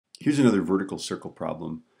Here's another vertical circle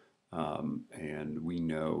problem, and we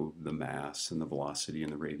know the mass and the velocity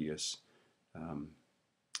and the radius.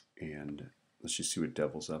 And let's just see what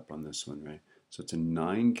devils up on this one, right? So it's a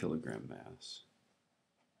 9 kilogram mass,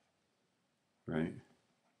 right?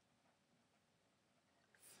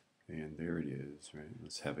 And there it is, right?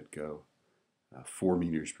 Let's have it go 4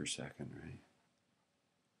 meters per second, right?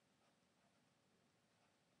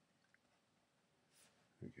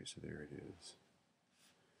 Okay, so there it is.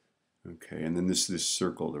 Okay, and then this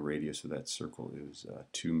circle, the radius of that circle is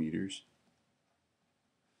 2 meters.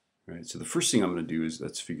 Right, so the first thing I'm going to do is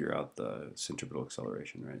let's figure out the centripetal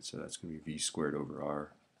acceleration, right? So that's going to be v squared over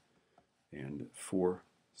r, and 4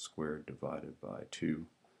 squared divided by 2.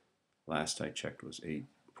 Last I checked was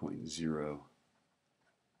 8.0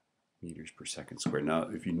 meters per second squared. Now,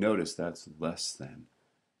 if you notice, that's less than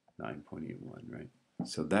 9.81, right?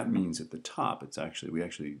 So that means at the top, it's actually,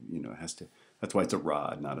 has to, that's why it's a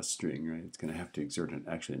rod, not a string, right? It's going to have to exert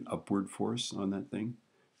actually an upward force on that thing,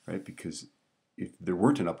 right? Because if there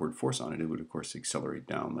weren't an upward force on it, it would, of course, accelerate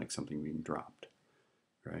down like something being dropped,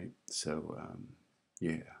 right? So,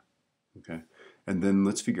 yeah, okay. And then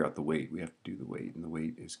let's figure out the weight. We have to do the weight, and the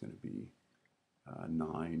weight is going to be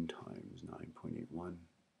 9 times 9.81.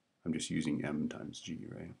 I'm just using m times g,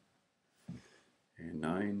 right? And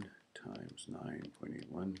 9 times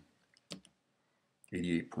 9.81,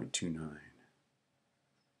 88.29.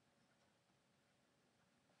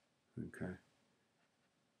 Okay.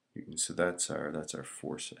 So that's our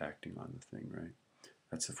force acting on the thing, right?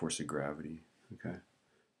 That's the force of gravity. Okay.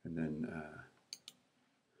 And then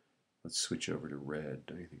let's switch over to red.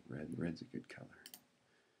 Don't you think red's a good color?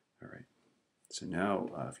 All right. So now,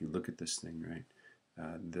 if you look at this thing, right,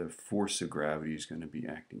 the force of gravity is going to be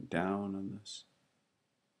acting down on this,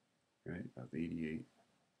 right, of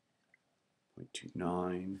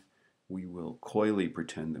 88.29. We will coyly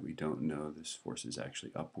pretend that we don't know this force is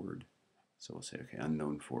actually upward. So we'll say, okay,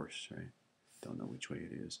 unknown force, right? Don't know which way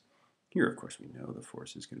it is. Here, of course, we know the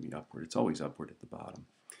force is going to be upward. It's always upward at the bottom,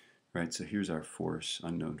 right? So here's our force,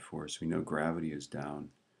 unknown force. We know gravity is down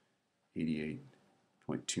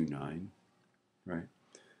 88.29, right?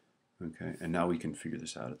 Okay, and now we can figure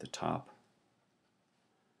this out at the top.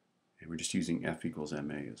 And we're just using F equals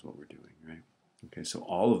ma is what we're doing, right? Okay, so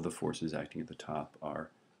all of the forces acting at the top are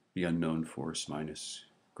the unknown force minus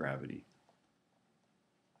gravity.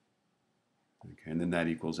 Okay, and then that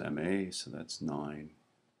equals ma, so that's 9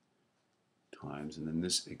 times, and then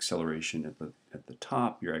this acceleration at the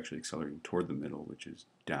top, you're actually accelerating toward the middle, which is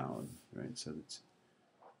down, right? So it's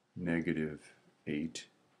negative 8.0,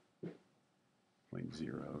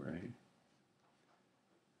 right?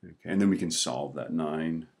 Okay, and then we can solve that.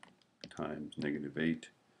 9 times negative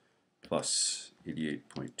 8 plus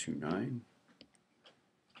 88.29.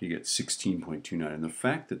 You get 16.29, and the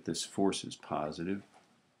fact that this force is positive,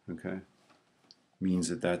 okay, means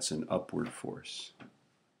that that's an upward force,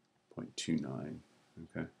 0.29,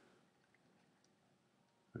 okay?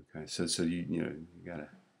 Okay, so you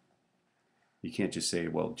can't just say,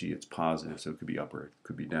 well, gee, it's positive, so it could be up or it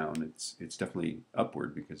could be down. It's definitely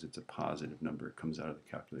upward because it's a positive number. It comes out of the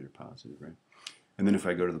calculator positive, right? And then if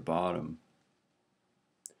I go to the bottom,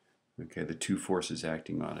 okay, the two forces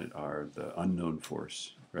acting on it are the unknown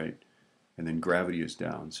force, right? And then gravity is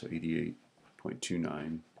down, so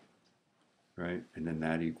 88.29, right? And then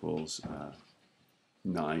that equals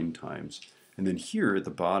 9 times. And then here at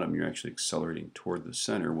the bottom, you're actually accelerating toward the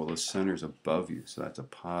center. Well, the center's above you, so that's a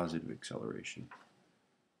positive acceleration,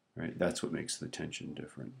 right? That's what makes the tension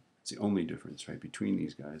different. It's the only difference, right, between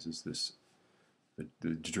these guys is this,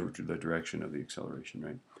 the direction of the acceleration,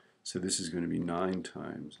 right? So this is going to be 9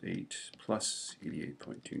 times 8 plus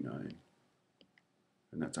 88.29,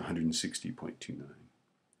 and that's 160.29.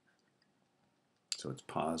 So it's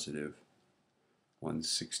positive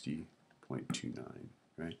 160.29,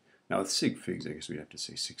 right? Now with sig figs, I guess we have to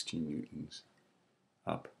say 16 newtons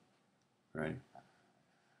up, right?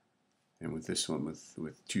 And with this one,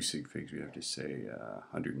 with 2 sig figs, we have to say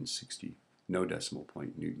 160, no decimal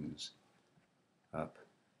point, newtons up.